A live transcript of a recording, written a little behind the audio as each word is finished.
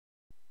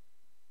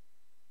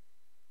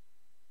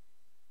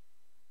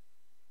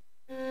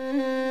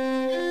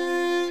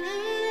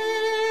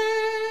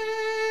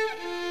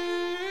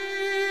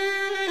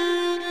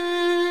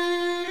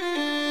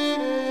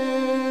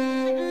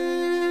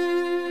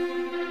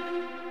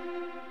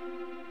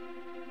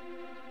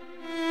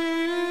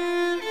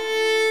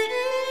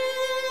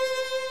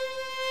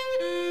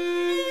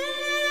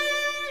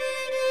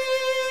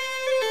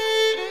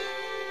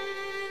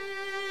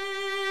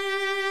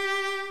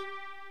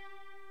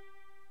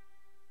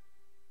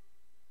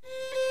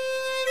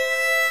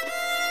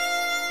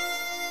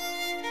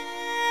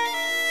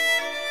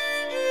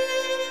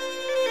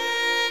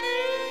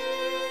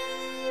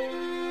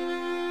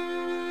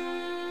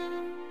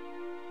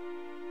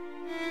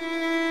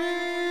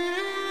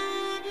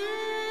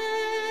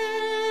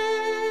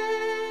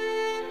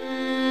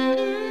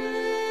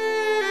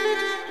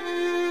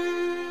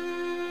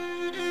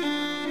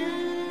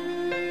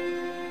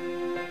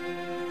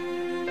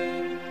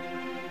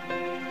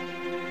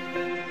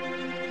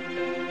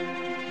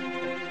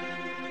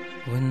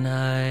When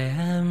I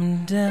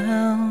am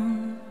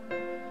down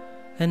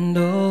and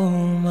oh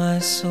my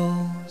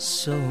soul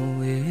so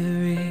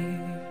weary,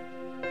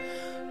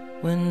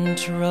 when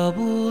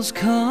troubles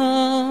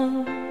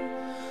come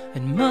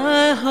and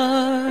my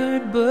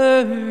heart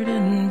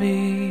burden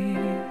be,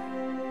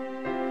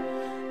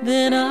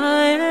 then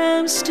I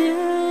am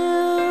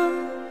still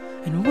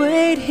and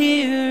wait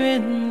here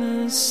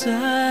in the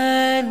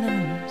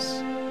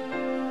silence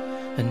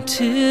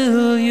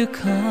until you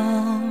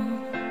come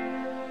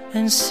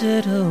and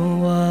sit a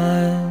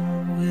while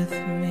with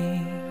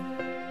me.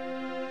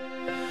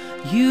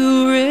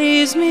 You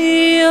raise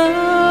me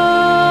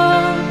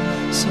up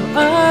so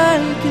I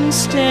can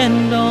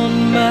stand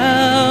on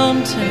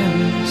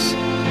mountains.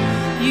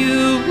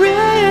 You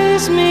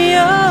raise me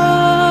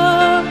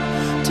up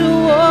to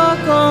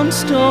walk on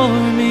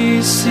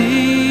stormy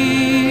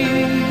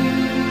seas.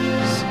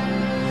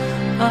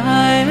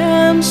 I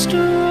am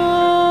strong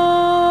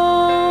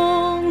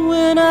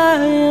when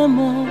I am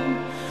on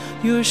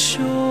your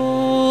shoulders.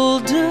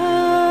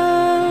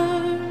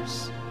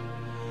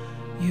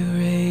 You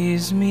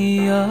raise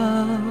me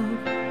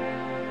up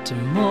to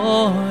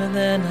more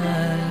than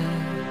I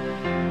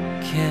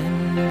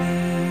can be.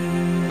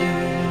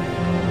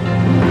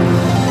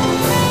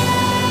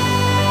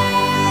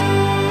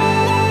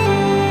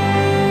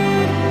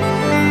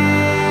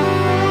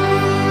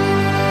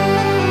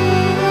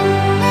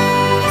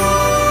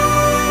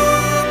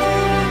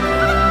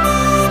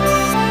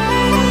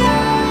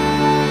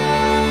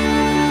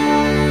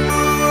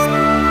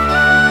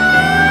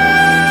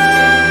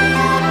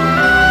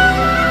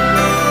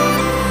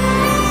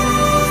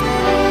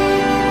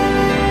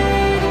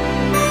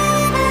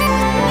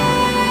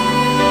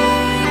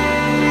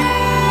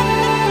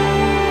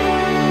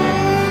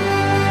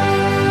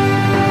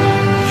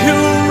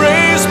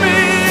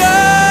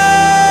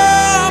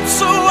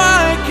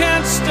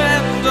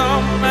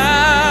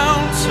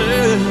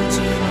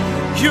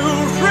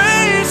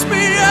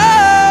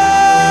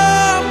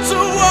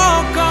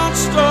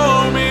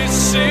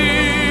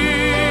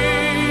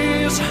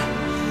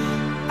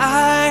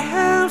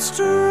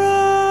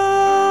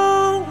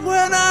 Strong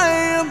when I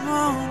am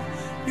on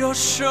your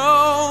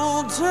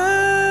shoulders.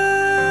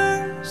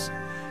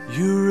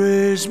 You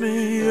raise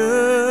me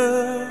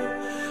up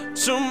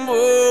to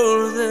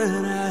more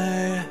than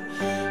I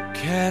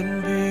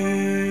can be.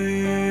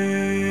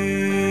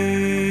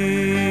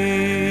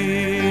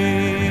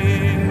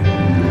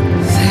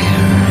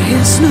 There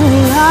is no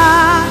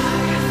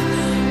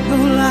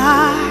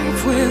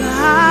life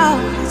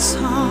without its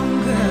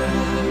hunger.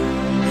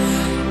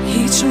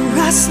 Each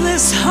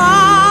restless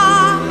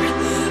heart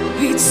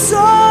beats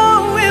so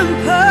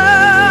imperfectly,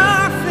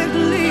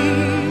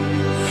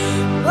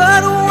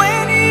 but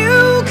when you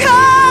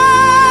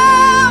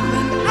come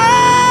and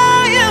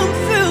I am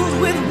filled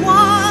with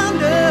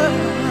wonder,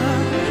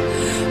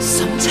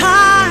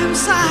 sometimes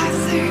I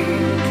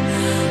think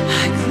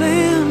I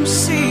glimpse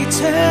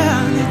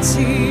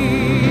eternity.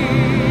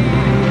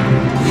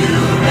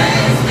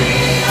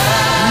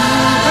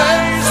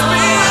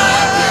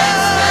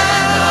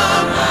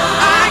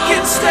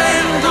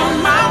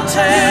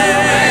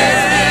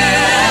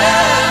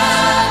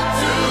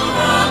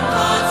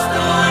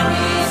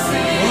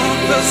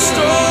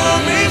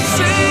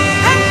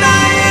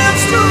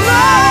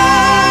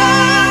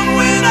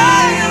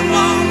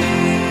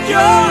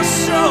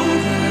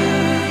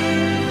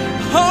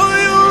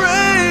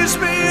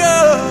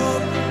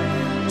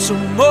 So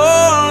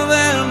more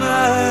than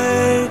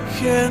I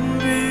can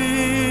be.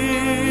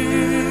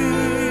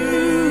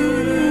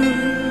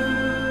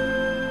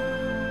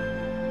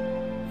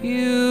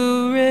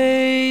 You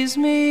raise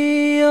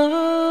me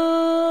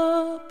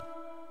up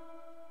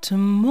to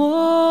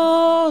more